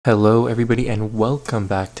Hello everybody and welcome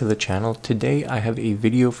back to the channel. Today I have a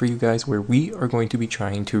video for you guys where we are going to be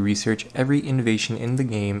trying to research every innovation in the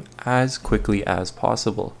game as quickly as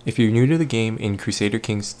possible. If you're new to the game in Crusader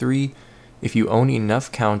Kings 3, if you own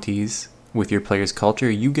enough counties with your player's culture,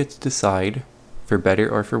 you get to decide, for better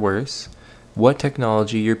or for worse, what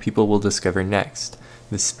technology your people will discover next.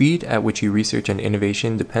 The speed at which you research an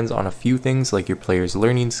innovation depends on a few things like your player's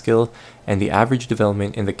learning skill and the average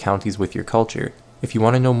development in the counties with your culture. If you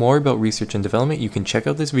want to know more about research and development, you can check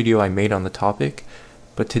out this video I made on the topic,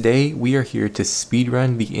 but today we are here to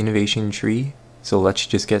speedrun the innovation tree, so let's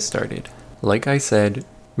just get started. Like I said,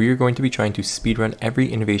 we are going to be trying to speedrun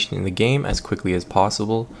every innovation in the game as quickly as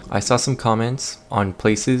possible. I saw some comments on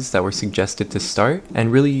places that were suggested to start,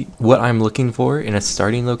 and really what I'm looking for in a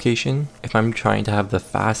starting location, if I'm trying to have the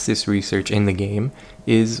fastest research in the game,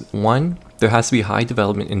 is 1, there has to be high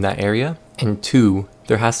development in that area, and 2,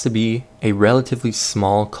 there has to be a relatively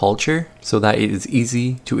small culture so that it is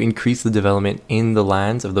easy to increase the development in the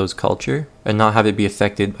lands of those culture and not have it be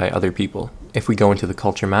affected by other people. If we go into the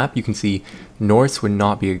culture map, you can see Norse would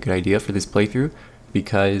not be a good idea for this playthrough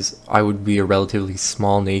because I would be a relatively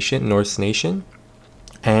small nation, Norse nation,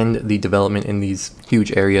 and the development in these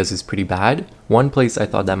huge areas is pretty bad. One place I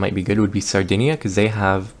thought that might be good would be Sardinia because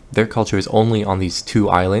their culture is only on these 2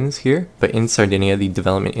 islands here, but in Sardinia the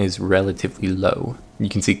development is relatively low. You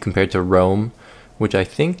can see compared to Rome, which I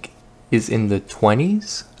think is in the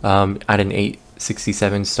 20s at an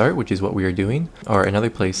 867 start, which is what we are doing. Or another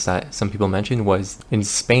place that some people mentioned was in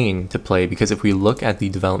Spain to play, because if we look at the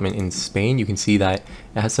development in Spain, you can see that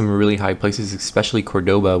it has some really high places, especially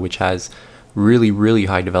Cordoba, which has really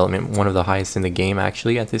high development, one of the highest in the game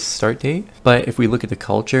actually at this start date. But if we look at the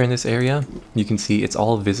culture in this area, you can see it's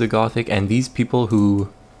all Visigothic, and these people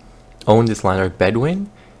who own this land are Bedouin,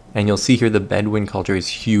 and you'll see here the Bedouin culture is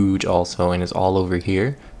huge also and is all over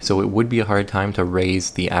here, so it would be a hard time to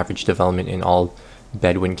raise the average development in all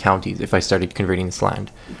Bedouin counties if I started converting this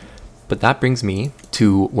land. But that brings me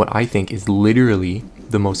to what I think is literally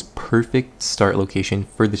the most perfect start location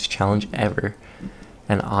for this challenge ever,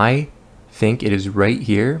 and I think it is right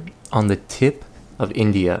here on the tip of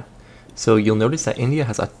India. So you'll notice that India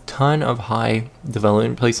has a ton of high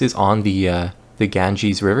development places on the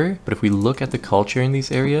Ganges River, but if we look at the culture in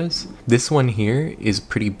these areas, this one here is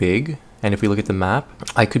pretty big. And if we look at the map,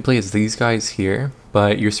 I could play as these guys here,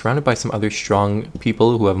 but you're surrounded by some other strong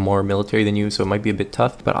people who have more military than you, so it might be a bit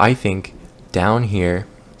tough. But I think down here,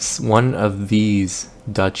 one of these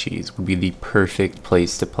duchies would be the perfect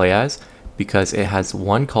place to play as, because it has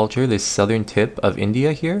one culture, this southern tip of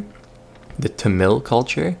India here, the Tamil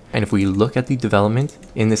culture. And if we look at the development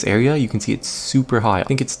in this area, you can see it's super high. I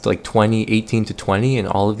think it's like 18 to 20 in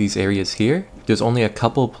all of these areas here. There's only a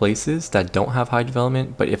couple places that don't have high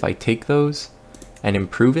development, but if I take those and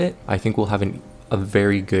improve it, I think we'll have a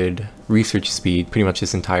very good research speed pretty much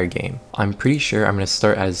this entire game. I'm pretty sure I'm going to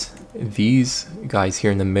start as these guys here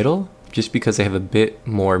in the middle, just because they have a bit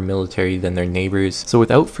more military than their neighbors. So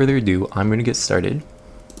without further ado, I'm going to get started.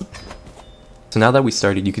 So now that we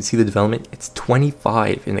started, you can see the development, it's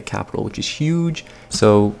 25 in the capital, which is huge.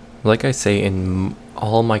 So like I say in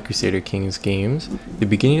all my Crusader Kings games, the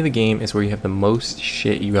beginning of the game is where you have the most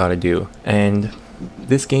shit you gotta do. And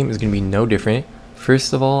this game is gonna be no different.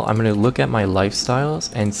 First of all, I'm gonna look at my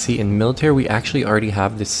lifestyles and see in military, we actually already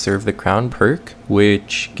have this Serve the Crown perk,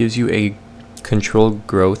 which gives you a control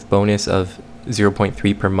growth bonus of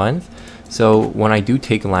 0.3 per month. So when I do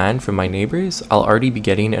take land from my neighbors, I'll already be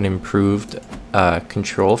getting an improved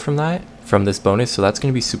control from this bonus, so that's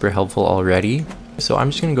going to be super helpful already. So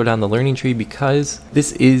I'm just going to go down the learning tree because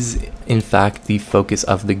this is in fact the focus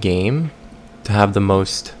of the game, to have the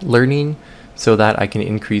most learning so that I can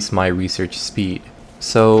increase my research speed.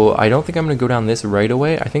 So I don't think I'm going to go down this right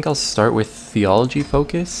away. I think I'll start with theology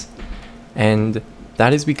focus, and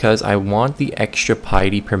that is because I want the extra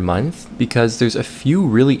piety per month, because there's a few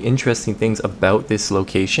really interesting things about this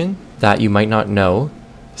location that you might not know.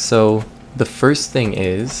 So the first thing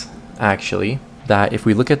is actually that if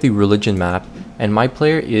we look at the religion map, and my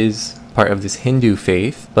player is part of this Hindu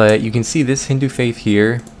faith, but you can see this Hindu faith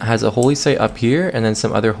here has a holy site up here and then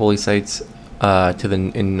some other holy sites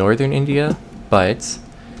in northern India, but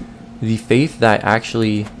the faith that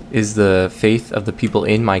actually is the faith of the people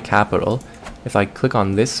in my capital, if I click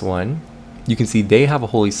on this one, you can see they have a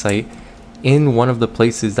holy site in one of the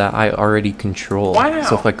places that I already control. Wow.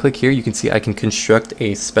 So if I click here, you can see I can construct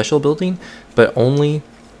a special building, but only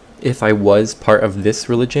if I was part of this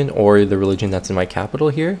religion or the religion that's in my capital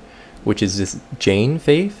here, which is this Jain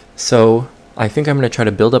faith. So I think I'm going to try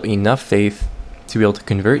to build up enough faith to be able to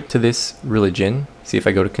convert to this religion. See, if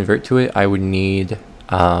I go to convert to it, I would need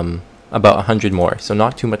about 100 more, so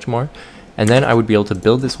not too much more. And then I would be able to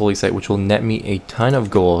build this holy site, which will net me a ton of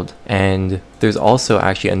gold. And there's also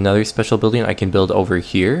actually another special building I can build over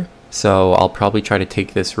here. So I'll probably try to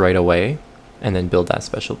take this right away and then build that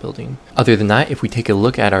special building. Other than that, if we take a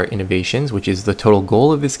look at our innovations, which is the total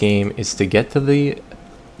goal of this game, is to get to the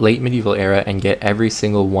late medieval era and get every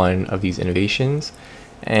single one of these innovations.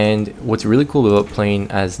 And what's really cool about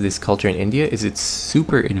playing as this culture in India is it's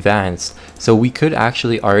super advanced. So we could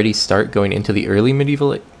actually already start going into the early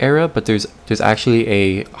medieval era, but there's actually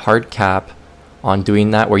a hard cap on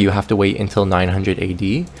doing that where you have to wait until 900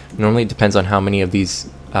 AD. Normally it depends on how many of these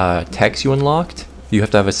techs you unlocked. You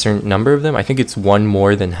have to have a certain number of them. I think it's one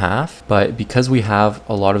more than half, but because we have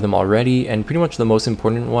a lot of them already, and pretty much the most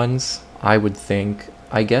important ones, I would think,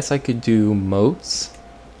 I guess I could do moats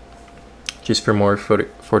just for more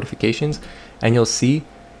fortifications, and you'll see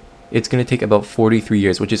it's going to take about 43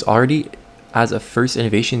 years, which is already, as a first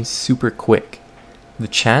innovation, super quick. The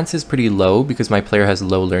chance is pretty low because my player has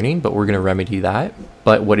low learning, but we're going to remedy that.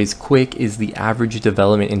 But what is quick is the average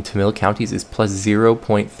development in Tamil counties is plus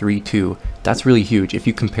 0.32. That's really huge. If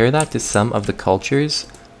you compare that to some of the cultures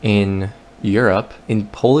in Europe, in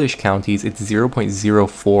Polish counties, it's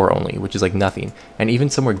 0.04 only, which is like nothing. And even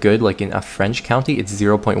somewhere good, like in a French county, it's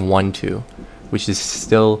 0.12, which is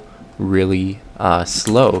still really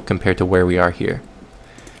slow compared to where we are here.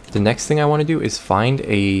 The next thing I want to do is find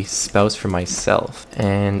a spouse for myself.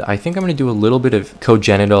 And I think I'm going to do a little bit of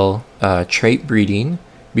congenital trait breeding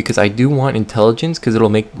because I do want intelligence because it'll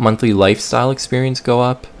make monthly lifestyle experience go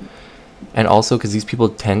up. And also because these people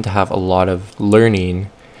tend to have a lot of learning,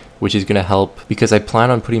 which is going to help because I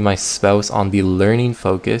plan on putting my spouse on the learning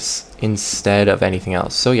focus instead of anything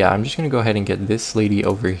else. So yeah, I'm just going to go ahead and get this lady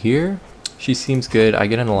over here. She seems good. I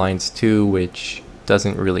get an alliance too, which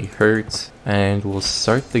doesn't really hurt. And we'll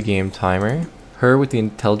start the game timer. Her with the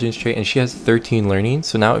intelligence trait, and she has 13 learning.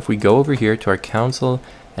 So now if we go over here to our council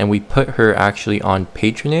and we put her actually on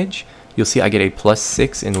patronage, you'll see I get a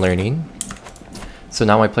 +6 in learning. So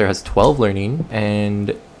now my player has 12 learning,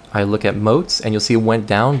 and I look at moats and you'll see it went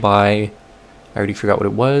down by, I already forgot what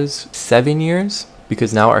it was, 7 years,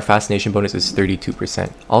 because now our fascination bonus is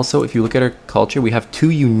 32%. Also, if you look at our culture, we have 2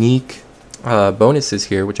 unique bonuses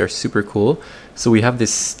here, which are super cool. So we have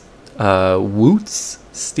this Woots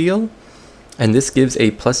steel, and this gives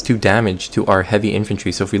a +2 damage to our heavy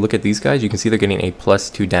infantry. So if we look at these guys, you can see they're getting a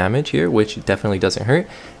 +2 damage here, which definitely doesn't hurt.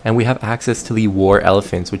 And we have access to the war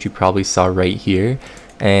elephants, which you probably saw right here.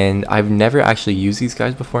 And I've never actually used these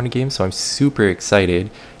guys before in a game, so I'm super excited.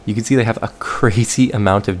 You can see they have a crazy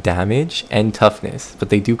amount of damage and toughness, but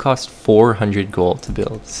they do cost 400 gold to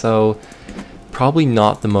build. So probably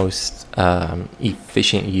not the most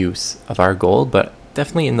efficient use of our gold, but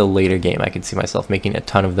definitely in the later game I could see myself making a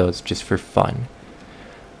ton of those just for fun.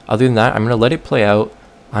 Other than that, I'm going to let it play out.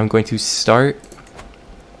 I'm going to start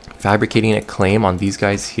fabricating a claim on these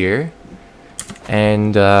guys here,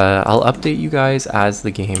 and I'll update you guys as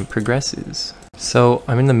the game progresses. So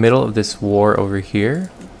I'm in the middle of this war over here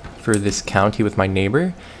for this county with my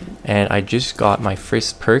neighbor, and I just got my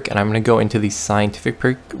first perk, and I'm going to go into the scientific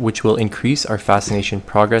perk, which will increase our fascination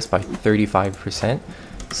progress by 35%.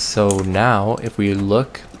 So now if we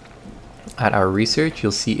look at our research,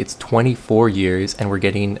 you'll see it's 24 years and we're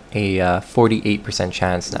getting a 48%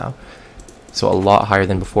 chance now. So a lot higher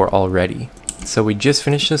than before already. So we just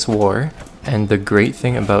finished this war, and the great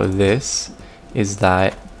thing about this is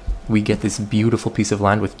that we get this beautiful piece of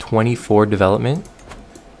land with 24 development.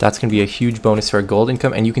 That's going to be a huge bonus to our gold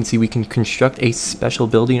income, and you can see we can construct a special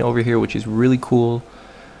building over here, which is really cool.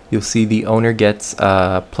 You'll see the owner gets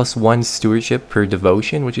 +1 stewardship per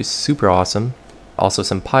devotion, which is super awesome. Also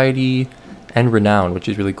some piety and renown, which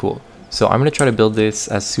is really cool. So I'm going to try to build this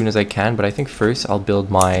as soon as I can, but I think first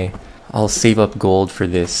I'll save up gold for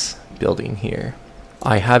this building here.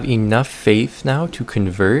 I have enough faith now to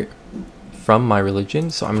convert from my religion,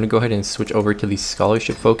 so I'm going to go ahead and switch over to the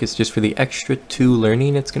scholarship focus just for the extra 2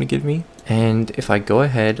 learning it's going to give me. And if I go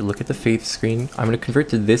ahead, look at the faith screen, I'm going to convert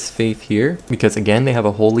to this faith here because again they have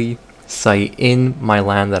a holy site in my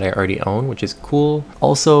land that I already own, which is cool.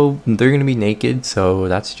 Also, they're going to be naked, so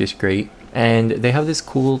that's just great. And they have this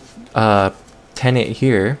cool tenet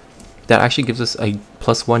here that actually gives us a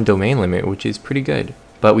 +1 domain limit, which is pretty good.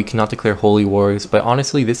 But we cannot declare holy wars. But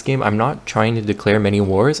honestly, this game, I'm not trying to declare many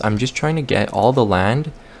wars. I'm just trying to get all the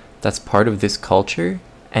land that's part of this culture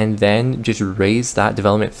and then just raise that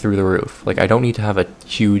development through the roof. Like, I don't need to have a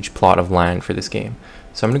huge plot of land for this game.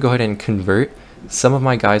 So I'm going to go ahead and convert. Some of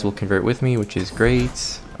my guys will convert with me, which is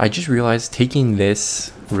great. I just realized taking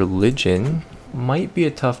this religion might be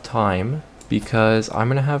a tough time because I'm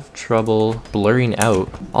gonna have trouble blurring out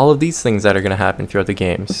all of these things that are gonna happen throughout the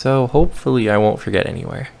game. So hopefully I won't forget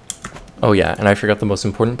anywhere. Oh yeah, and I forgot the most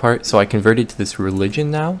important part. So I converted to this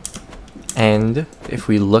religion now. And if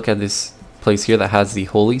we look at this place here that has the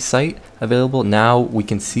holy site available, now we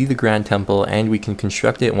can see the Grand Temple and we can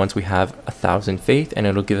construct it once we have 1,000 faith, and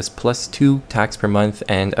it'll give us +2 tax per month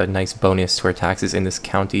and a nice bonus to our taxes in this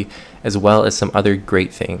county, as well as some other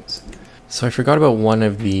great things. So I forgot about one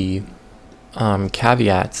of the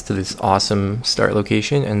caveats to this awesome start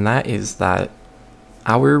location, and that is that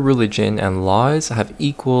our religion and laws have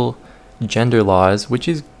equal gender laws, which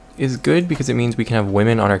is good because it means we can have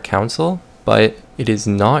women on our council, but it is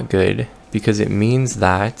not good because it means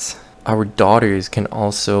that our daughters can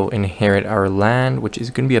also inherit our land, which is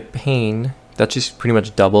going to be a pain. That just pretty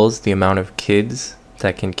much doubles the amount of kids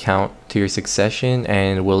that can count to your succession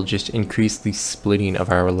and will just increase the splitting of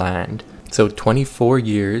our land. So 24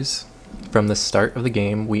 years from the start of the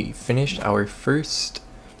game, we finished our first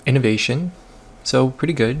innovation. So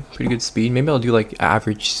pretty good speed. Maybe I'll do like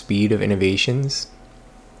average speed of innovations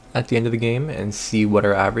at the end of the game and see what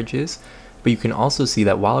our average is. But you can also see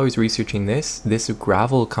that while I was researching this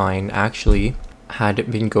gravel kind actually had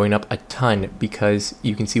been going up a ton, because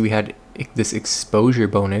you can see we had this exposure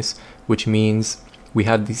bonus, which means we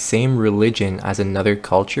have the same religion as another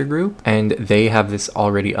culture group and they have this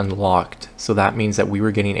already unlocked. So that means that we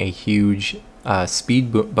were getting a huge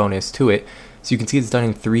speed bonus to it. So you can see it's done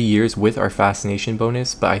in 3 years with our fascination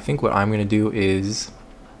bonus. But I think what I'm going to do is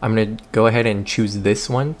I'm going to go ahead and choose this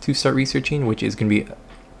one to start researching, which is going to be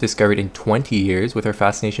discovered in 20 years with our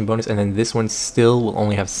fascination bonus, and then this one still will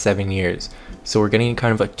only have 7 years. So we're getting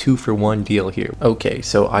kind of a 2-for-1 deal here. Okay,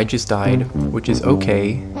 so I just died, which is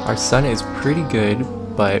okay. Our sun is pretty good,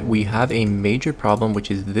 but we have a major problem, which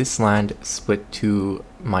is this land split to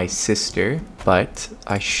my sister, but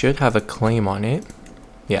I should have a claim on it.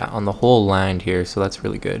 Yeah, on the whole land here, so that's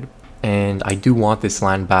really good. And I do want this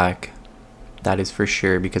land back, that is for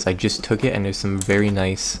sure, because I just took it and there's some very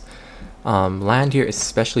nice land here,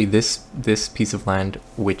 especially this piece of land,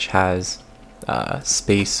 which has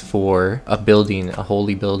space for a building, a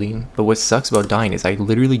holy building. But what sucks about dying is I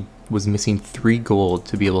literally was missing 3 gold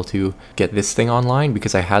to be able to get this thing online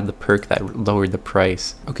because I had the perk that lowered the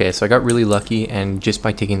price. Okay, so I got really lucky, and just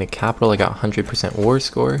by taking the capital I got 100% war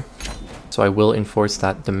score. So I will enforce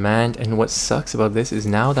that demand. And what sucks about this is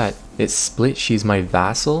now that it's split, she's my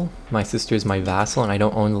vassal, my sister is my vassal, and I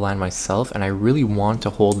don't own the land myself, and I really want to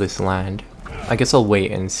hold this land. I guess I'll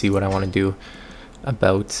wait and see what I want to do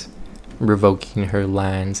about revoking her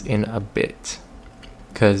lands in a bit,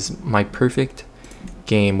 because my perfect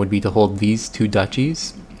game would be to hold these 2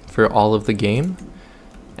 duchies for all of the game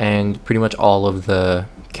and pretty much all of the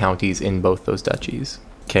counties in both those duchies.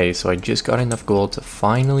 Okay, so I just got enough gold to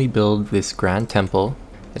finally build this Grand Temple.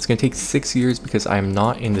 It's going to take 6 years because I'm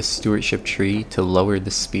not in the stewardship tree to lower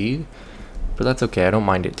the speed, but that's okay, I don't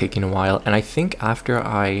mind it taking a while. And I think after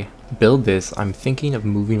I build this, I'm thinking of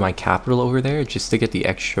moving my capital over there just to get the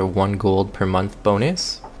extra 1 gold per month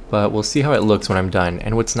bonus. But we'll see how it looks when I'm done.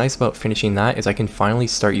 And what's nice about finishing that is I can finally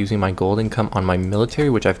start using my gold income on my military,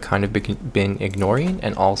 which I've kind of been ignoring,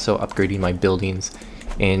 and also upgrading my buildings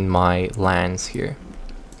in my lands here.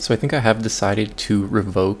 So I think I have decided to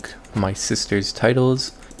revoke my sister's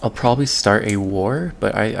titles. I'll probably start a war,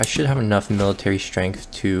 but I should have enough military strength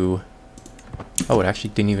to... Oh, it actually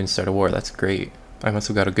didn't even start a war. That's great. I must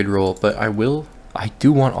have got a good roll, but I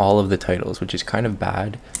do want all of the titles, which is kind of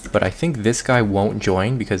bad. But I think this guy won't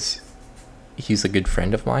join because he's a good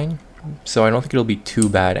friend of mine. So I don't think it'll be too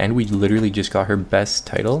bad, and we literally just got her best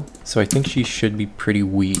title. So I think she should be pretty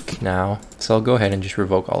weak now. So I'll go ahead and just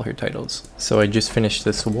revoke all her titles. So I just finished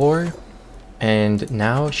this war, and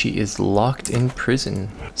now she is locked in prison.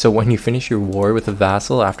 So when you finish your war with a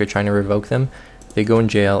vassal after trying to revoke them, they go in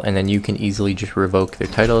jail, and then you can easily just revoke their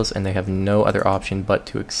titles, and they have no other option but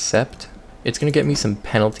to accept. It's going to get me some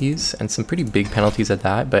penalties, and some pretty big penalties at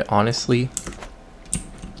that, but honestly,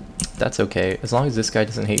 that's okay, as long as this guy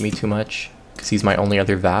doesn't hate me too much, because he's my only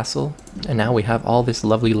other vassal. And now we have all this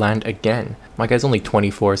lovely land again. My guy's only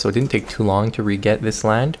 24, so it didn't take too long to re-get this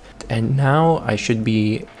land. And now I should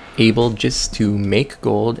be able just to make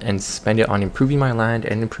gold and spend it on improving my land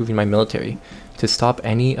and improving my military, to stop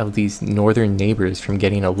any of these northern neighbors from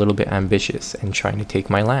getting a little bit ambitious and trying to take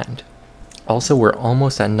my land. Also, we're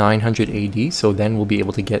almost at 900 AD, so then we'll be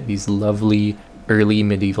able to get these lovely early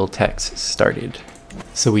medieval texts started.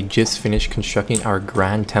 So we just finished constructing our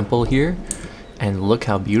Grand Temple here, and look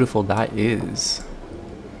how beautiful that is.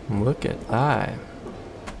 Look at that.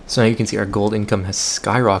 So now you can see our gold income has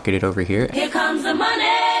skyrocketed over here. Here comes the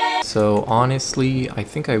money! So honestly, I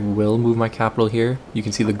think I will move my capital here. You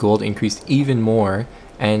can see the gold increased even more.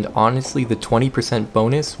 And honestly, the 20%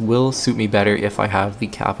 bonus will suit me better if I have the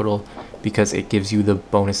capital because it gives you the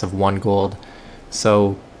bonus of 1 gold.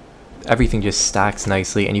 So everything just stacks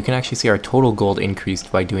nicely, and you can actually see our total gold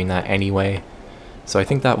increased by doing that anyway. So I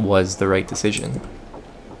think that was the right decision.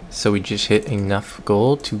 So we just hit enough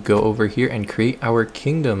gold to go over here and create our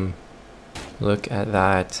kingdom. Look at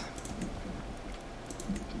that.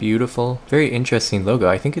 Beautiful. Very interesting logo.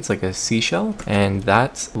 I think it's like a seashell, and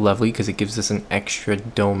that's lovely because it gives us an extra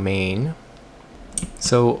domain.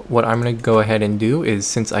 So what I'm going to go ahead and do is,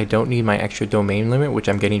 since I don't need my extra domain limit, which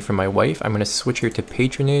I'm getting from my wife, I'm going to switch her to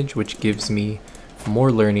patronage, which gives me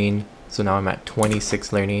more learning. So now I'm at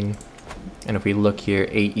 26 learning. And if we look here,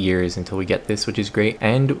 8 years until we get this, which is great.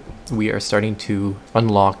 And we are starting to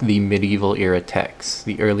unlock the medieval era techs,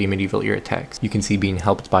 the early medieval era techs. You can see being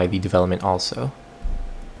helped by the development also.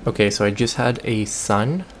 Okay, so I just had a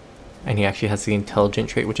son, and he actually has the intelligent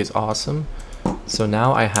trait, which is awesome. So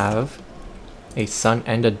now I have a son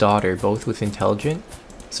and a daughter, both with intelligent.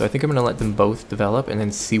 So I think I'm going to let them both develop and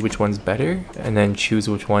then see which one's better, and then choose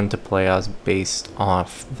which one to play as based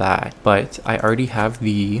off that. But I already have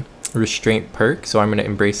the restraint perk, so I'm going to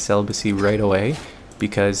embrace celibacy right away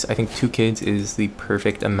because I think 2 kids is the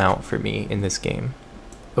perfect amount for me in this game.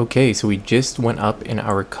 Okay, so we just went up in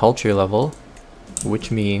our culture level,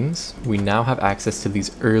 which means we now have access to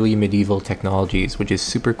these early medieval technologies, which is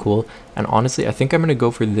super cool. And honestly, I think I'm going to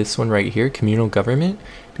go for this one right here, communal government,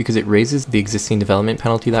 because it raises the existing development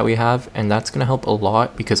penalty that we have, and that's going to help a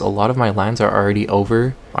lot because a lot of my lands are already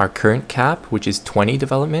over our current cap, which is 20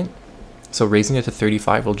 development. So raising it to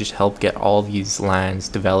 35 will just help get all these lands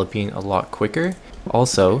developing a lot quicker.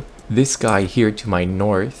 Also, this guy here to my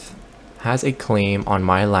north has a claim on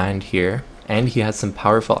my land here, and he has some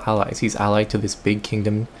powerful allies. He's allied to this big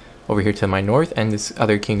kingdom over here to my north and this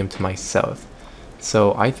other kingdom to my south.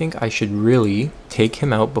 So I think I should really take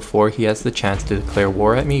him out before he has the chance to declare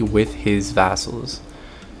war at me with his vassals.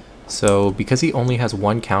 So because he only has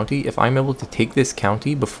 1 county, if I'm able to take this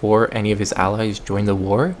county before any of his allies join the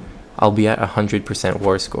war, I'll be at 100%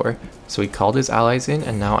 war score. So he called his allies in,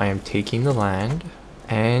 and now I am taking the land.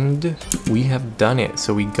 And we have done it.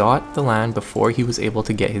 So we got the land before he was able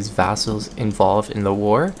to get his vassals involved in the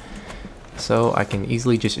war. So I can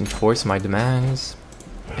easily just enforce my demands.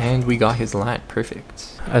 And we got his land.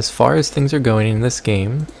 Perfect. As far as things are going in this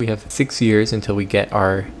game, we have 6 years until we get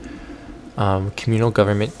our communal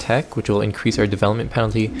government tech, which will increase our development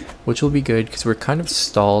penalty, which will be good because we're kind of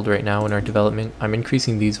stalled right now in our development. I'm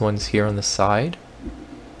increasing these ones here on the side,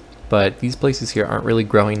 but these places here aren't really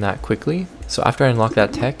growing that quickly. So after I unlock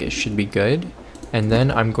that tech, it should be good. And then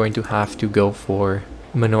I'm going to have to go for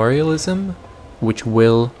manorialism, which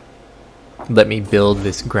will let me build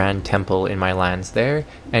this grand temple in my lands there.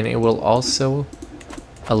 And it will also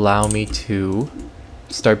allow me to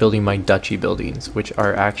start building my duchy buildings, which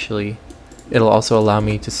are actually, it'll also allow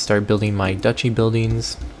me to start building my duchy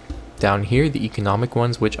buildings down here, the economic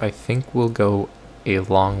ones, which I think will go a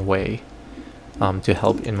long way to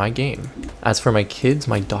help in my game. As for my kids,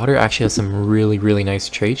 my daughter actually has some really nice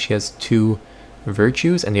traits. She has 2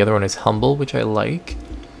 virtues, and the other one is humble, which I like.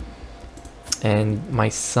 And my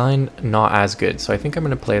son, not as good. So I think I'm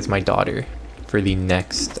going to play as my daughter for the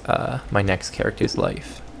next, my next character's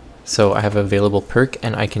life. So I have available perk,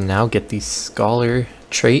 and I can now get the scholar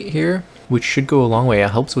trait here, which should go a long way. It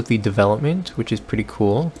helps with the development, which is pretty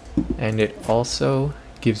cool. And it also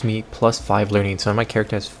gives me +5 learning. So my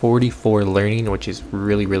character has 44 learning, which is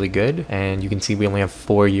really good. And you can see we only have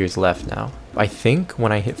 4 years left now. I think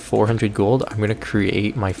when I hit 400 gold, I'm going to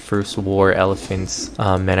create my first war elephants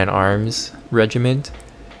men-at-arms regiment.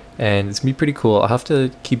 And it's going to be pretty cool. I'll have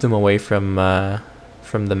to keep them away from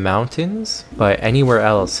the mountains, but anywhere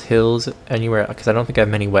else, hills, anywhere, because I don't think I have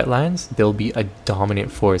many wetlands, they'll be a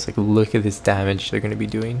dominant force. Like, look at this damage they're going to be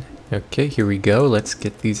doing. Okay, here we go. Let's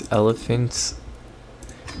get these elephants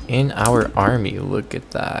in our army. Look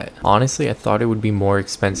at that. Honestly, I thought it would be more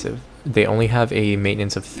expensive. They only have a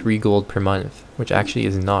maintenance of 3 gold per month, which actually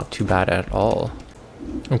is not too bad at all.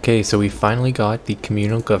 Okay, so we finally got the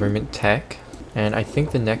communal government tech. And I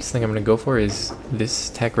think the next thing I'm going to go for is this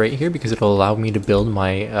tech right here, because it'll allow me to build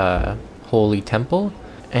my holy temple.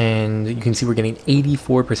 And you can see we're getting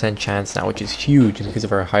 84% chance now, which is huge because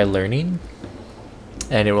of our high learning.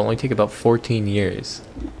 And it will only take about 14 years.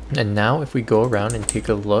 And now if we go around and take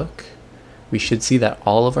a look, we should see that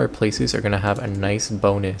all of our places are going to have a nice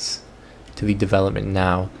bonus to the development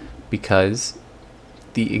now, because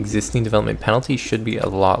the existing development penalty should be a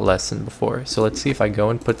lot less than before. So let's see if I go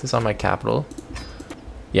and put this on my capital.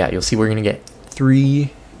 Yeah, you'll see we're going to get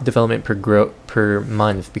 3 development per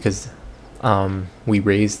month because we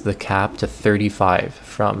raised the cap to 35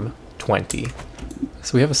 from 20.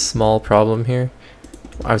 So we have a small problem here.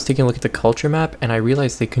 I was taking a look at the culture map and I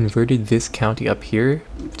realized they converted this county up here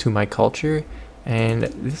to my culture, and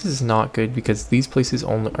this is not good because these places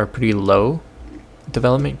only are pretty low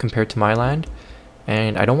development compared to my land,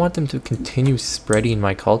 and I don't want them to continue spreading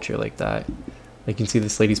my culture like that. Like you can see,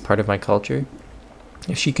 this lady's part of my culture.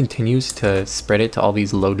 If she continues to spread it to all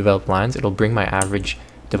these low developed lands, it'll bring my average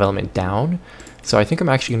development down. So I think I'm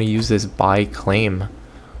actually going to use this buy claim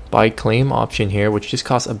option here, which just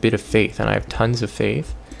costs a bit of faith, and I have tons of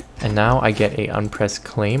faith. And now I get a unpressed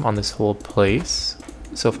claim on this whole place.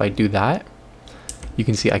 So if I do that, you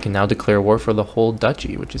can see I can now declare war for the whole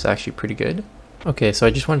duchy, which is actually pretty good. Okay, so I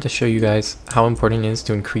just wanted to show you guys how important it is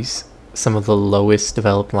to increase some of the lowest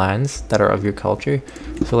developed lands that are of your culture.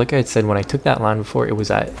 So like I had said, when I took that land before, it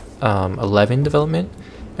was at 11 development,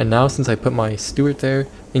 and now since I put my steward there,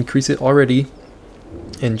 increase it already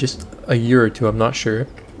in just a year or two, I'm not sure,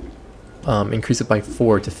 increase it by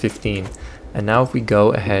 4 to 15. And now if we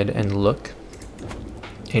go ahead and look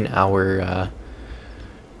in our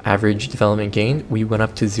average development gain, we went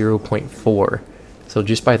up to 0.4. So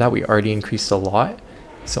just by that, we already increased a lot.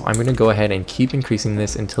 So I'm going to go ahead and keep increasing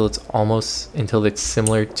this until it's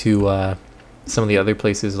similar to some of the other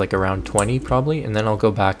places, like around 20 probably, and then I'll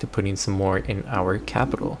go back to putting some more in our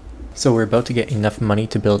capital. So we're about to get enough money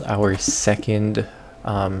to build our second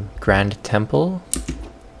grand temple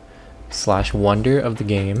 / wonder of the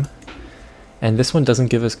game. And this one doesn't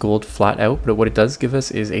give us gold flat out, but what it does give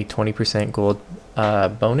us is a 20% gold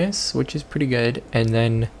bonus, which is pretty good, and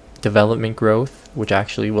then development growth, which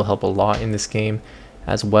actually will help a lot in this game,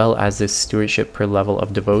 as well as this stewardship per level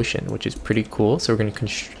of devotion, which is pretty cool. So we're going to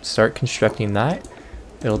start constructing that.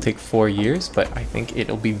 It'll take 4 years, but I think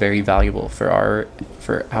it'll be very valuable for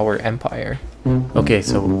our empire. Okay,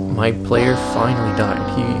 so my player finally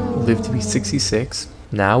died. He lived to be 66.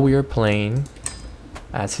 Now we are playing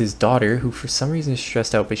as his daughter, who for some reason is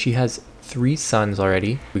stressed out, but she has 3 sons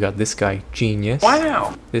already. We got this guy, Genius.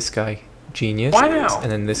 Wow. This guy, Genius. Wow.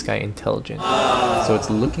 And then this guy, Intelligent. So it's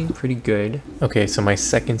looking pretty good. Okay, so my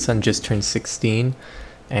second son just turned 16,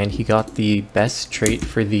 and he got the best trait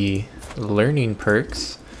for the learning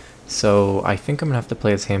perks. So I think I'm gonna have to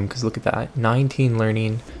play as him, because look at that, 19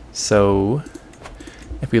 learning. So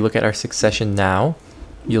if we look at our succession now,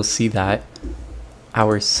 you'll see that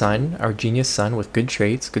our son, our genius son with good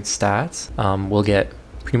traits, good stats, will get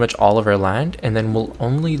pretty much all of our land, and then we'll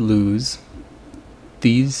only lose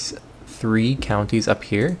these 3 counties up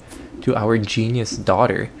here to our genius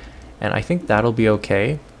daughter. And I think that'll be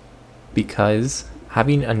okay, because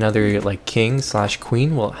having another like king /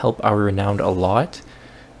 queen will help our renown a lot.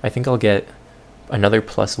 I think I'll get another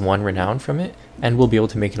 +1 renown from it, and we'll be able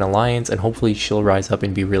to make an alliance, and hopefully she'll rise up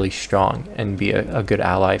and be really strong and be a good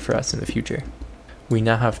ally for us in the future. We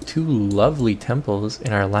now have 2 lovely temples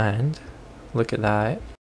in our land. Look at that.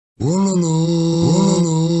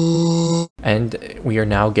 And we are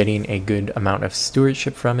now getting a good amount of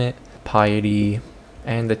stewardship from it, piety,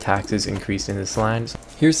 and the taxes increased in this land.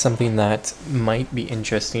 Here's something that might be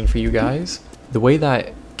interesting for you guys. The way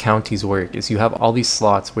that counties work is you have all these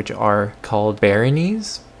slots which are called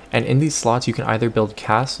baronies, and in these slots you can either build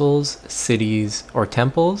castles, cities, or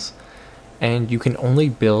temples, and you can only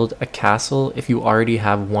build a castle if you already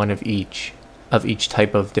have one of each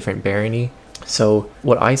type of different barony. So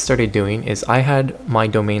what I started doing is I had my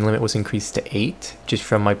domain limit was increased to 8, just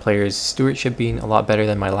from my player's stewardship being a lot better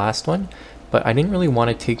than my last one, but I didn't really want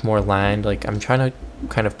to take more land. Like, I'm trying to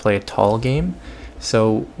kind of play a tall game.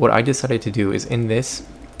 So what I decided to do is, in this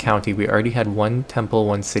county we already had 1 temple,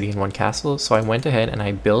 1 city, and 1 castle, so I went ahead and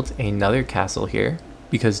I built another castle here,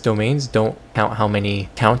 because domains don't count how many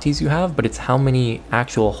counties you have, but it's how many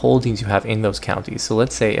actual holdings you have in those counties. So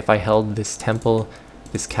let's say if I held this temple,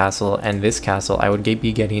 this castle, and this castle, I would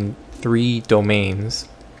be getting 3 domains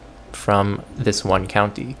from this 1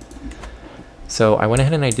 county. So I went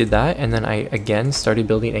ahead and I did that, and then I again started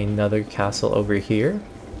building another castle over here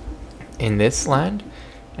in this land.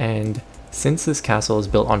 And since this castle is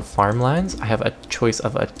built on farmlands, I have a choice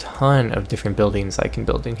of a ton of different buildings I can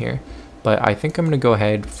build in here. But I think I'm going to go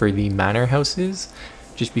ahead for the manor houses,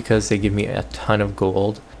 just because they give me a ton of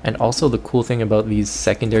gold. And also the cool thing about these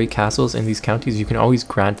secondary castles in these counties, you can always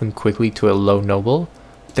grant them quickly to a low noble.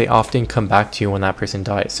 They often come back to you when that person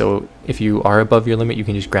dies. So if you are above your limit, you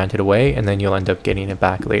can just grant it away, and then you'll end up getting it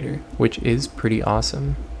back later, which is pretty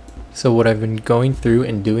awesome. So what I've been going through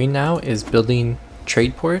and doing now is building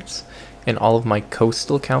trade ports in all of my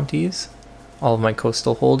coastal counties, all of my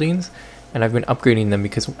coastal holdings. and I've been upgrading them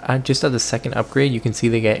because just at the second upgrade you can see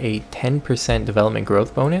they get a 10% development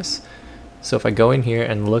growth bonus. So if I go in here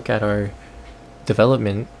and look at our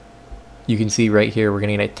development, you can see right here we're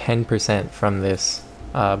getting a 10% from this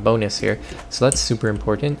bonus here, so that's super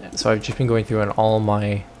important. So I've just been going through on all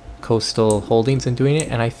my coastal holdings and doing it,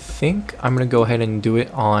 and I think I'm gonna go ahead and do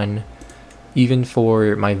it on even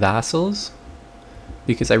for my vassals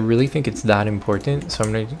because I really think it's that important. So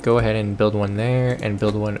I'm gonna go ahead and build one there and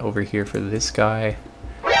build one over here for this guy.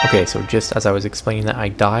 Okay, so just as I was explaining that, I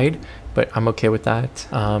died, but I'm okay with that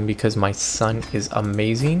because my son is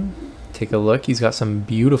amazing. Take a look, he's got some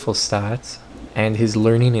beautiful stats and his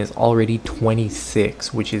learning is already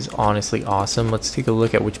 26, which is honestly awesome. Let's take a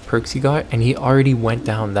look at which perks he got, and he already went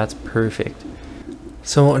down. That's perfect.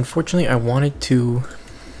 So unfortunately I wanted to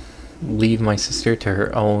leave my sister to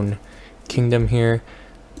her own kingdom here,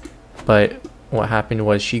 but what happened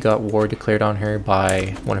was she got war declared on her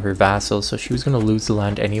by one of her vassals, so she was going to lose the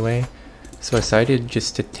land anyway. So I decided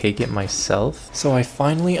just to take it myself. So I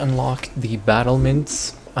finally unlocked the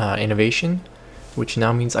battlements innovation, which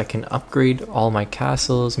now means I can upgrade all my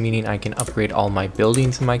castles, meaning I can upgrade all my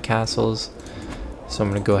buildings in my castles. So I'm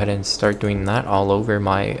going to go ahead and start doing that all over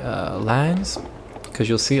my lands, because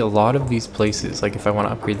you'll see a lot of these places, like if I want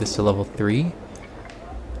to upgrade this to level 3,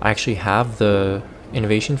 I actually have the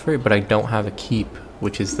innovation for it, but I don't have a keep,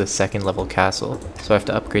 which is the second level castle. So I have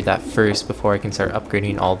to upgrade that first before I can start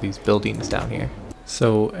upgrading all these buildings down here.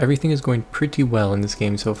 So everything is going pretty well in this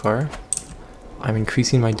game so far. I'm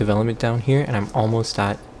increasing my development down here and I'm almost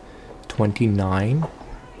at 29,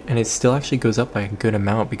 and it still actually goes up by a good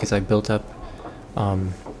amount because I built up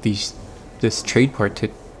this trade port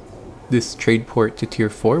to tier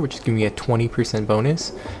 4, which is giving me a 20%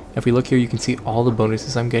 bonus. If we look here, you can see all the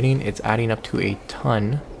bonuses I'm getting. It's adding up to a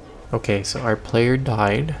ton. Okay, so our player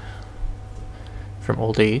died from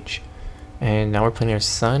old age, and now we're playing our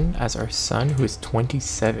son as our son, who is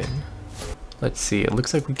 27. Let's see, it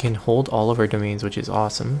looks like we can hold all of our domains, which is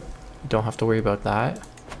awesome. Don't have to worry about that.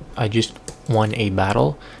 I just won a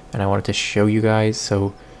battle and I wanted to show you guys.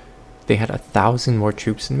 So they had 1,000 more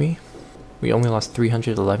troops than me. We only lost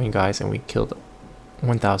 311 guys and we killed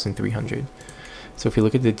 1,300. So if you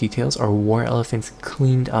look at the details, our war elephants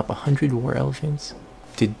cleaned up 100 war elephants,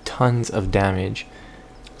 did tons of damage.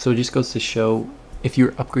 So it just goes to show, if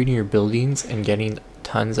you're upgrading your buildings and getting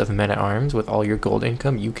tons of men-at-arms with all your gold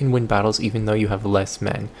income, you can win battles even though you have less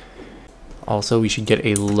men. Also, we should get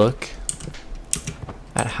a look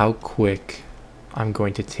at how quick I'm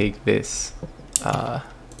going to take this,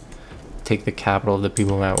 take the capital of the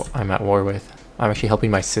people I'm at war with. I'm actually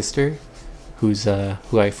helping my sister, who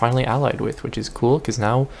I finally allied with, which is cool because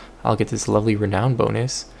now I'll get this lovely renown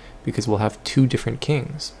bonus because we'll have 2 different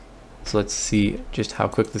kings. So let's see just how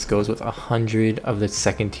quick this goes with 100 of the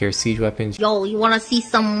second tier siege weapons. Yo, you wanna see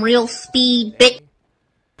some real speed, bitch?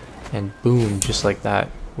 And boom, just like that,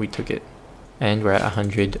 we took it. And we're at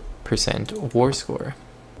 100% war score.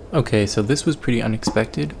 Okay, so this was pretty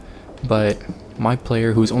unexpected, but my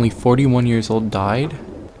player, who's only 41 years old, died.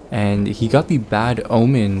 And he got the Bad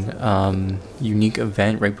Omen unique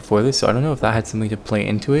event right before this, so I don't know if that had something to play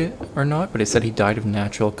into it or not, but it said he died of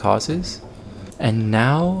natural causes. And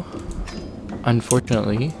now,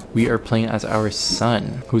 unfortunately, we are playing as our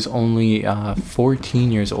son, who's only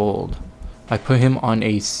 14 years old. I put him on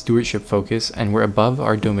a stewardship focus, and we're above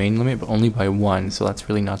our domain limit, but only by 1, so that's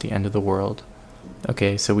really not the end of the world.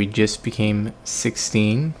 Okay, so we just became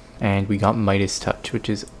 16, and we got Midas Touch, which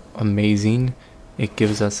is amazing. It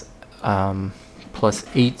gives us plus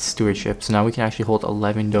 8 stewardship, so now we can actually hold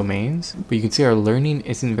 11 domains. But you can see our learning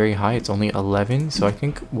isn't very high, it's only 11, so I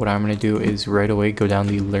think what I'm going to do is right away go down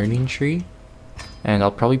the learning tree, and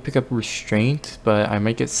I'll probably pick up restraint, but I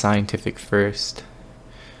might get scientific first,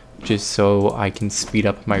 just so I can speed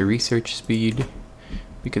up my research speed,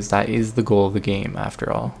 because that is the goal of the game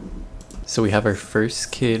after all. So we have our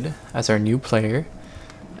first kid as our new player,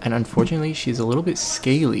 and unfortunately she's a little bit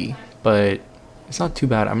scaly, but it's not too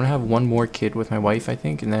bad. I'm gonna have one more kid with my wife, I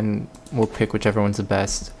think, and then we'll pick whichever one's the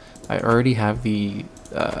best. I already have the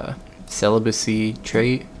celibacy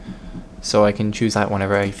trait, so I can choose that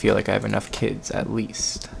whenever I feel like I have enough kids, at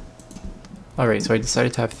least. Alright, so I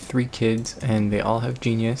decided to have 3 kids, and they all have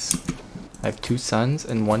genius. I have 2 sons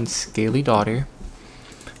and 1 scaly daughter,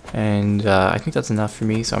 and I think that's enough for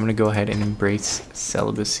me, so I'm gonna go ahead and embrace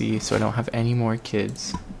celibacy so I don't have any more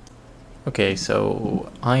kids. Okay,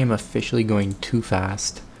 so I am officially going too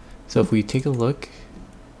fast. So if we take a look,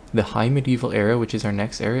 the High Medieval era, which is our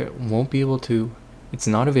next era, won't be able to, it's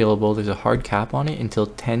not available. There's a hard cap on it until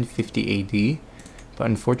 1050 AD. But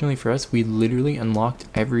unfortunately for us, we literally unlocked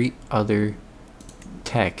every other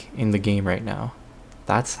tech in the game right now.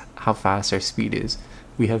 That's how fast our speed is.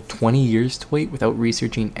 We have 20 years to wait without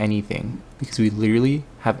researching anything because we literally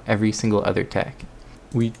have every single other tech.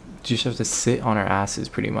 We just have to sit on our asses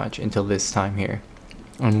pretty much until this time here.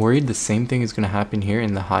 I'm worried the same thing is going to happen here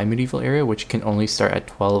in the high medieval area, which can only start at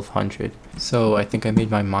 1200. So I think I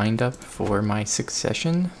made my mind up for my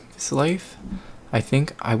succession this life. I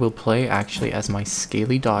think I will play actually as my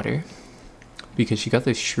scaly daughter because she got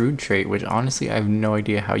this shrewd trait, which honestly I have no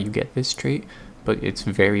idea how you get this trait, but it's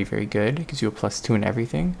very, very good. It gives you a +2 in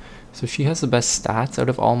everything. So she has the best stats out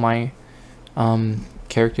of all my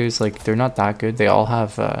characters. Like, they're not that good. They all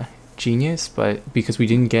have genius, but because we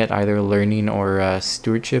didn't get either learning or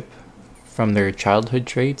stewardship from their childhood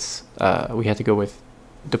traits, we had to go with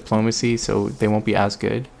diplomacy, so they won't be as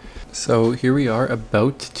good. So here we are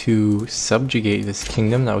about to subjugate this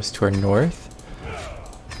kingdom that was to our north.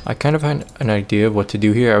 I kind of had an idea of what to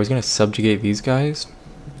do here. I was going to subjugate these guys,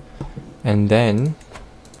 and then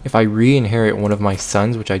if I re-inherit one of my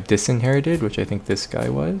sons, which I disinherited, which I think this guy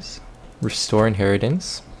was, restore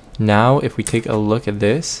inheritance. Now if we take a look at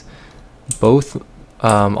this,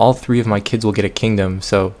 all 3 of my kids will get a kingdom.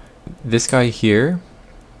 So this guy here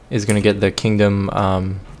is going to get the kingdom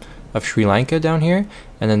of Sri Lanka down here,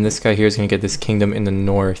 and then this guy here is going to get this kingdom in the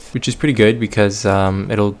north, which is pretty good because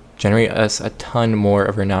it'll generate us a ton more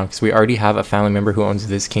of renown because we already have a family member who owns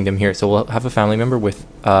this kingdom here. So we'll have a family member with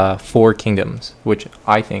 4 kingdoms, which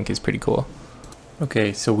I think is pretty cool.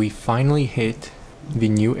 Okay, so we finally hit the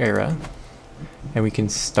new era and we can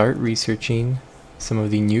start researching some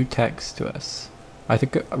of the new techs to us. I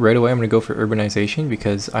think right away I'm going to go for urbanization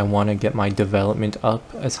because I want to get my development up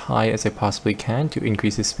as high as I possibly can to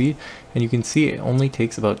increase the speed, and you can see it only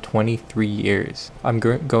takes about 23 years. I'm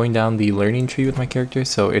going down the learning tree with my character,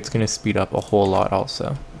 so it's going to speed up a whole lot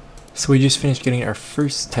also. So we just finished getting our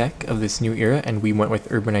first tech of this new era, and we went with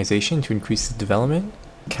urbanization to increase the development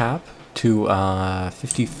cap to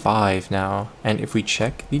 55 now. And if we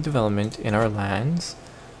check the development in our lands,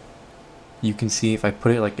 you can see if I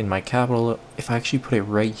put it like in my capital, if I actually put it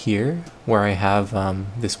right here where I have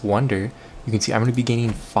this wonder, you can see I'm going to be gaining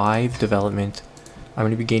 5 development. I'm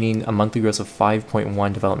going to be gaining a monthly gross of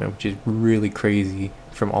 5.1 development, which is really crazy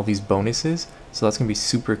from all these bonuses. So that's going to be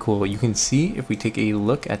super cool. You can see if we take a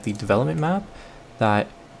look at the development map that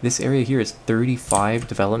this area here is 35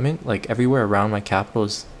 development. Like everywhere around my capital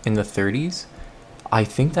is in the 30s. I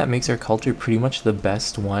think that makes our culture pretty much the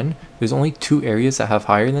best one. There's only 2 areas that have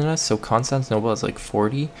higher than us. So Constantinople has like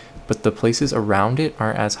 40, but the places around it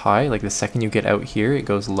aren't as high. Like the second you get out here, it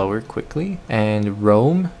goes lower quickly. And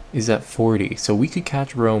Rome is at 40. So we could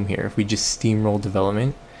catch Rome here if we just steamroll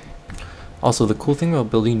development. Also, the cool thing about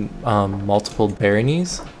building multiple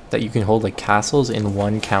baronies, that you can hold like castles in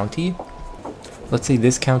one county. Let's say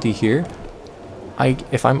this county here,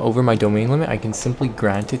 if I'm over my domain limit, I can simply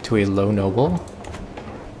grant it to a low noble.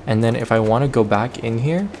 And then if I want to go back in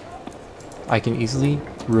here, I can easily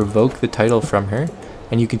revoke the title from her.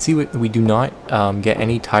 And you can see we do not get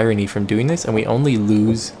any tyranny from doing this, and we only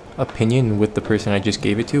lose opinion with the person I just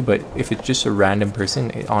gave it to. But if it's just a random person,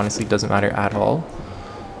 it honestly doesn't matter at all.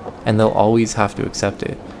 And they'll always have to accept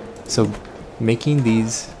it. So making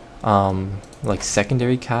these like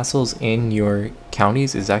secondary castles in your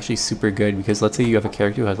counties is actually super good, because let's say you have a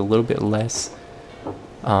character who has a little bit less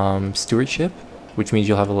stewardship, which means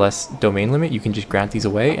you'll have a less domain limit. You can just grant these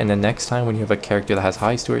away, and then next time when you have a character that has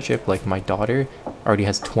high stewardship, like my daughter already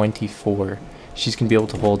has 24, she's gonna be able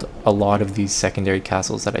to hold a lot of these secondary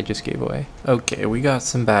castles that I just gave away. Okay, we got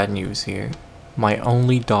some bad news here. My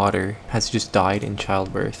only daughter has just died in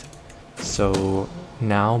childbirth, so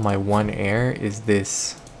now my one heir is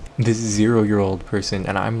this 0-year-old person,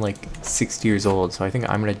 and I'm like 60 years old, so I think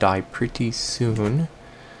I'm gonna die pretty soon.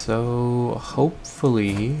 So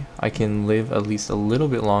hopefully I can live at least a little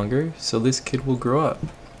bit longer so this kid will grow up.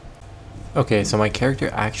 Okay, so my character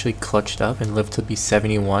actually clutched up and lived to be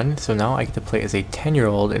 71, so now I get to play as a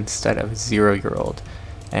 10-year-old instead of a 0-year-old.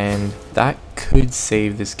 And that could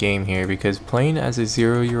save this game here, because playing as a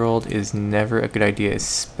 0-year-old is never a good idea,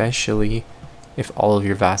 especially if all of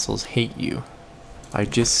your vassals hate you. I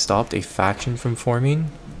just stopped a faction from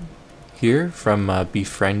forming here from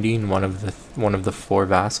befriending one of the 4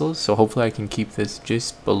 vassals, so hopefully I can keep this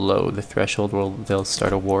just below the threshold where they'll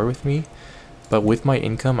start a war with me. But with my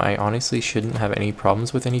income, I honestly shouldn't have any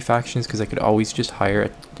problems with any factions, because I could always just hire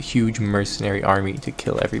a huge mercenary army to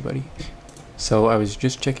kill everybody. So I was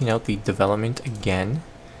just checking out the development again,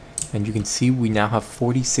 and you can see we now have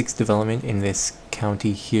 46 development in this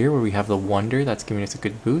county here, where we have the wonder that's giving us a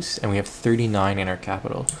good boost, and we have 39 in our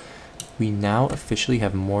capital. We now officially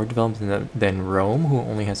have more development than Rome, who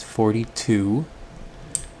only has 42.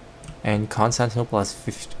 and Constantinople has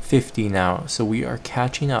 50 now, so we are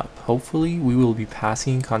catching up. Hopefully we will be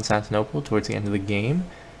passing Constantinople towards the end of the game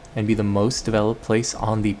and be the most developed place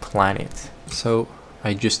on the planet. So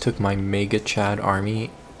I just took my Mega Chad army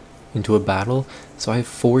into a battle, so I have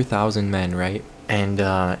 4,000 men, right? And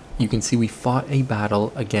you can see we fought a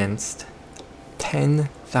battle against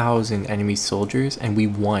 10,000 enemy soldiers and we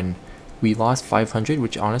won. We lost 500,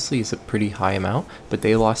 which honestly is a pretty high amount, but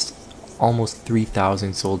they lost almost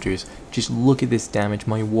 3,000 soldiers. Just look at this damage.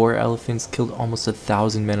 My war elephants killed almost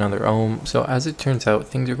 1,000 men on their own. So as it turns out,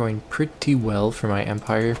 things are going pretty well for my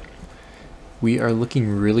empire. We are looking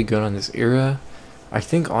really good on this era. I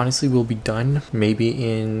think honestly we'll be done maybe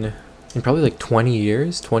in probably like 20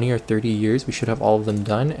 years, 20 or 30 years. We should have all of them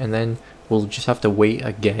done, and then we'll just have to wait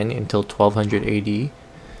again until 1200 AD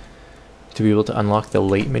to be able to unlock the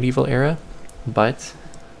late medieval era. But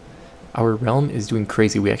our realm is doing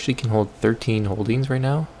crazy. We actually can hold 13 holdings right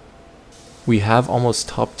now. We have almost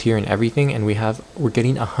top tier in everything, and we're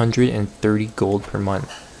getting 130 gold per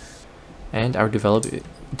month. And our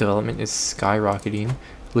development is skyrocketing.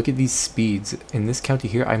 Look at these speeds. In this county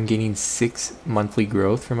here, I'm gaining 6 monthly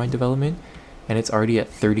growth for my development, and it's already at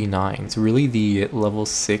 39. It's really the level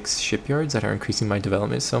 6 shipyards that are increasing my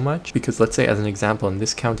development so much. Because let's say, as an example, in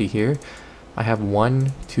this county here, I have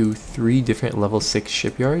 1, 2, 3 different level 6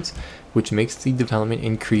 shipyards, which makes the development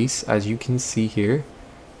increase, as you can see here,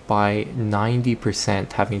 by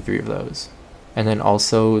 90% having 3 of those. And then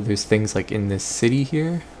also there's things like in this city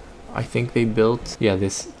here, I think they built, yeah,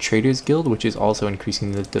 this Traders Guild, which is also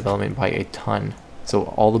increasing the development by a ton. So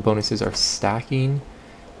all the bonuses are stacking,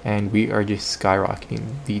 and we are just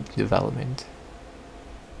skyrocketing the development.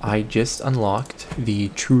 I just unlocked the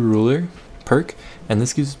True Ruler perk, and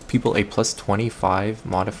this gives people a plus 25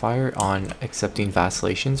 modifier on accepting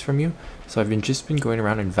vacillations from you. So I've just been going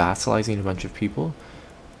around and vassalizing a bunch of people.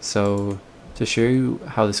 So to show you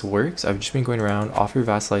how this works, I've just been going around, offer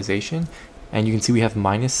vassalization, and you can see we have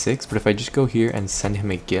 -6, but if I just go here and send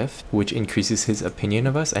him a gift, which increases his opinion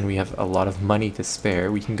of us, and we have a lot of money to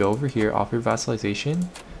spare, we can go over here, offer vassalization.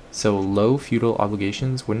 So low feudal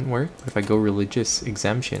obligations wouldn't work, but if I go religious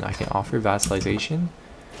exemption, I can offer vassalization,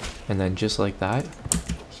 and then just like that,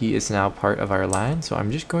 he is now part of our land. So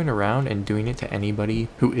I'm just going around and doing it to anybody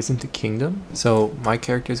who isn't a kingdom. So my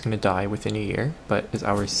character is going to die within a year, but as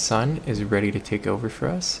our son is ready to take over for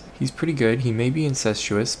us. He's pretty good. He may be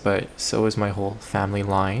incestuous, but so is my whole family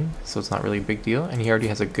line, so it's not really a big deal. And he already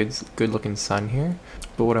has a good looking son here.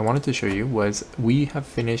 But what I wanted to show you was we have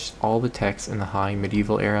finished all the texts in the high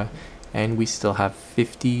medieval era, and we still have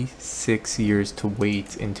 56 years to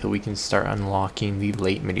wait until we can start unlocking the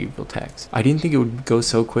late medieval text. I didn't think it would go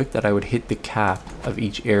so quick that I would hit the cap of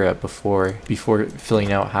each era before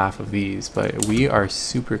filling out half of these, but we are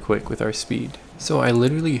super quick with our speed. So I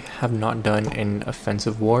literally have not done an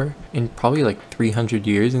offensive war in probably like 300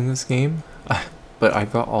 years in this game. But I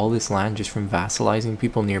got all this land just from vassalizing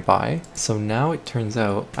people nearby. So now it turns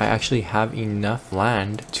out I actually have enough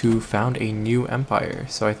land to found a new empire.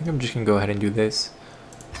 So I think I'm just gonna go ahead and do this.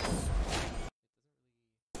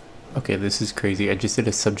 Okay, this is crazy. I just did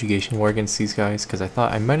a subjugation war against these guys because I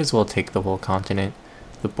thought I might as well take the whole continent.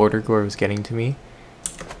 The border gore was getting to me.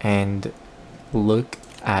 And look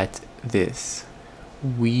at this.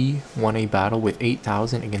 We won a battle with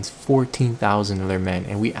 8,000 against 14,000 of their men,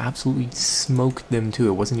 and we absolutely smoked them too.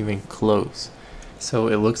 It wasn't even close. So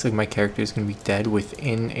it looks like my character is going to be dead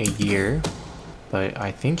within a year, but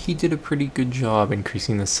I think he did a pretty good job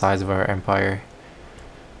increasing the size of our empire.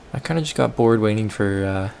 I kind of just got bored waiting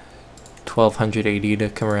for 1200 AD to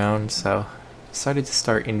come around, so decided to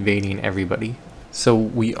start invading everybody. So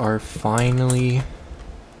we are finally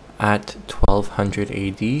at 1200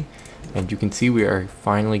 AD. And you can see we are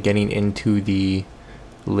finally getting into the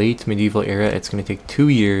late medieval era. It's going to take 2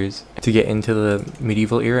 years to get into the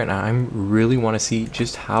medieval era, and I really want to see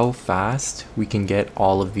just how fast we can get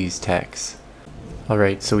all of these texts.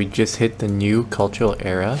 Alright, so we just hit the new cultural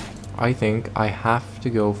era. I think I have to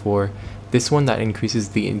go for this one that increases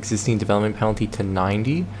the existing development penalty to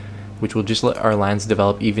 90, which will just let our lands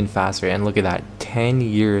develop even faster. And look at that, 10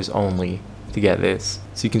 years only to get this.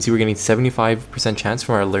 So you can see we're getting 75% chance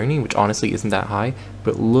from our learning, which honestly isn't that high,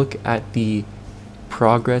 but look at the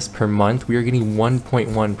progress per month. We are getting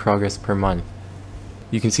 1.1 progress per month.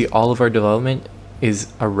 You can see all of our development is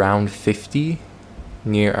around 50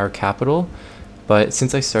 near our capital, but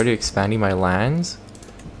since I started expanding my lands,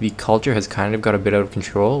 the culture has kind of got a bit out of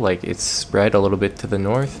control. Like, it's spread a little bit to the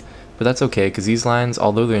north, but that's okay because these lands,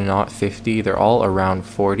 although they're not 50, they're all around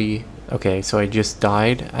 40. Okay, so I just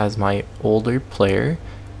died as my older player,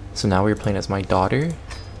 so now we're playing as my daughter.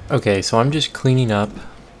 Okay, so I'm just cleaning up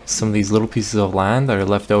some of these little pieces of land that are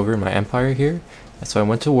left over in my empire here. So I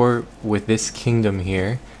went to war with this kingdom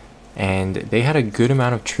here, and they had a good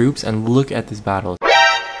amount of troops, and look at this battle.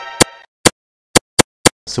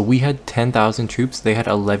 So we had 10,000 troops, they had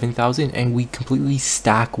 11,000, and we completely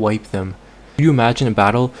stack wiped them. Can you imagine a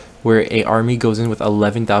battle where a army goes in with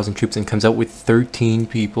 11,000 troops and comes out with 13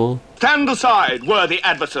 people? Stand aside, worthy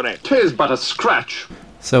adversary. 'Tis but a scratch.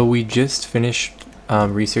 So we just finished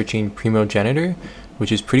researching primogenitor,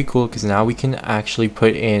 which is pretty cool because now we can actually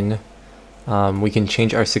put in, we can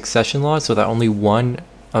change our succession laws so that only one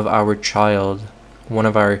of our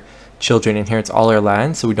children inherits all our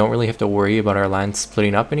land, so we don't really have to worry about our land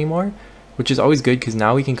splitting up anymore, which is always good because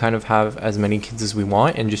now we can kind of have as many kids as we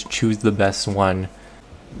want and just choose the best one.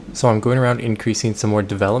 So I'm going around increasing some more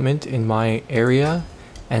development in my area,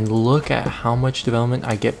 and look at how much development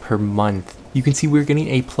I get per month. You can see we're getting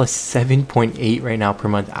a plus 7.8 right now per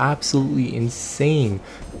month. Absolutely insane.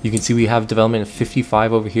 You can see we have development of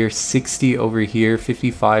 55 over here, 60 over here,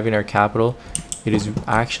 55 in our capital. It is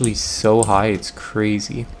actually so high, it's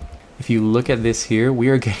crazy. If you look at this here, we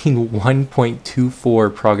are getting 1.24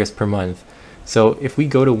 progress per month. So if we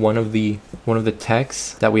go to one of the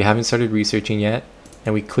techs that we haven't started researching yet,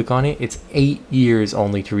 and we click on it, it's 8 years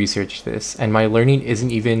only to research this, and my learning isn't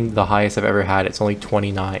even the highest I've ever had. It's only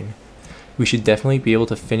 29. We should definitely be able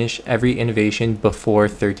to finish every innovation before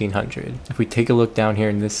 1300. If we take a look down here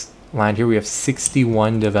in this land here, we have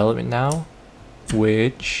 61 development now,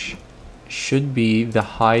 which should be the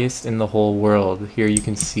highest in the whole world. Here you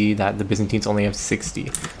can see that the Byzantines only have 60.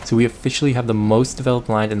 So we officially have the most developed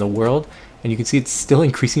land in the world, and you can see it's still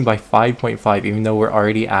increasing by 5.5 even though we're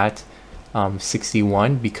already at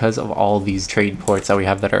 61 because of all these trade ports that we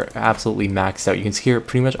have that are absolutely maxed out. You can see here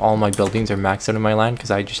pretty much all my buildings are maxed out in my land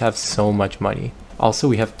because I just have so much money. Also,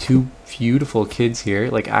 we have two beautiful kids here,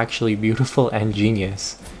 like actually beautiful and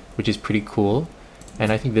genius, which is pretty cool.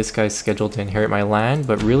 And I think this guy's scheduled to inherit my land,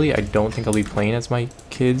 but really I don't think I'll be playing as my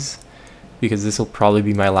kids because this will probably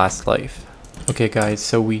be my last life. Okay guys,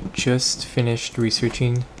 so we just finished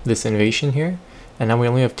researching this innovation here, and now we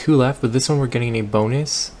only have 2 left, but this one we're getting a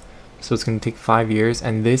bonus. So it's going to take 5 years,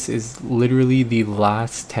 and this is literally the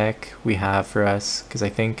last tech we have for us because I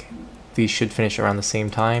think these should finish around the same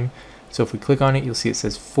time. So if we click on it, you'll see it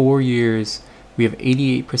says 4 years. We have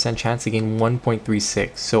 88% chance to gain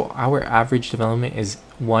 1.36. So our average development is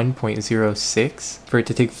 1.06. For it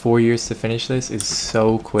to take 4 years to finish this is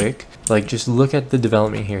so quick. Like, just look at the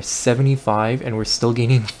development here, 75, and we're still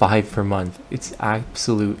gaining 5 per month. It's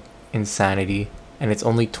absolute insanity, and it's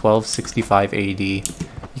only 1265 AD.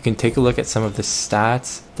 You can take a look at some of the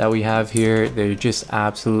stats that we have here. They're just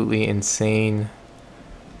absolutely insane.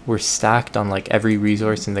 We're stacked on like every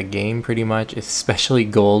resource in the game pretty much, especially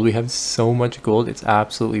gold. We have so much gold, it's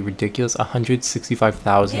absolutely ridiculous.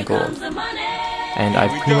 165,000 gold. And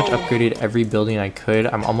I've pretty much upgraded every building I could.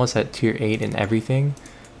 I'm almost at tier 8 and everything.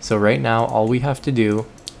 So right now all we have to do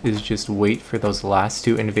is just wait for those last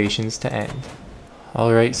 2 innovations to end.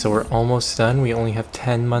 Alright, so we're almost done. We only have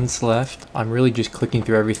 10 months left. I'm really just clicking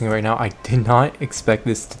through everything right now. I did not expect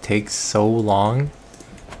this to take so long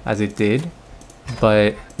as it did,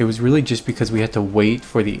 but it was really just because we had to wait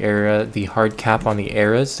for the hard cap on the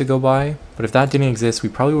eras to go by. But if that didn't exist, we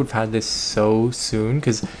probably would have had this so soon,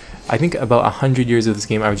 because I think about 100 years of this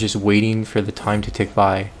game I was just waiting for the time to tick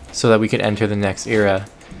by so that we could enter the next era.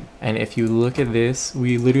 And if you look at this,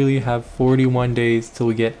 we literally have 41 days till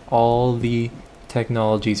we get all the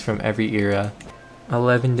technologies from every era.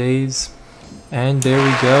 11 days, and there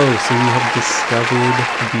we go. So we have discovered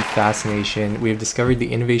the fascination. We have discovered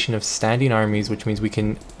the innovation of standing armies, which means we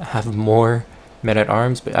can have more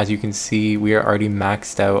men-at-arms, but as you can see, we are already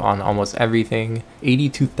maxed out on almost everything.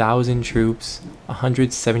 82,000 troops,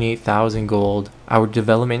 178,000 gold. Our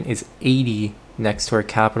development is 80 next to our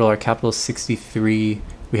capital. Our capital is 63.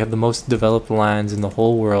 We have the most developed lands in the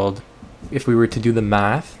whole world. If we were to do the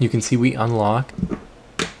math, you can see we unlocked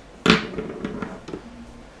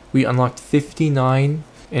 59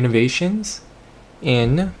 innovations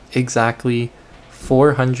in exactly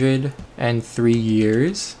 403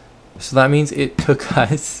 years. So that means it took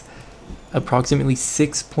us approximately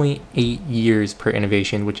 6.8 years per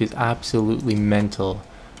innovation, which is absolutely mental.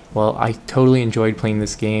 Well, I totally enjoyed playing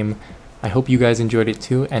this game. I hope you guys enjoyed it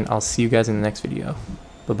too, and I'll see you guys in the next video.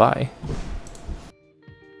 Bye-bye.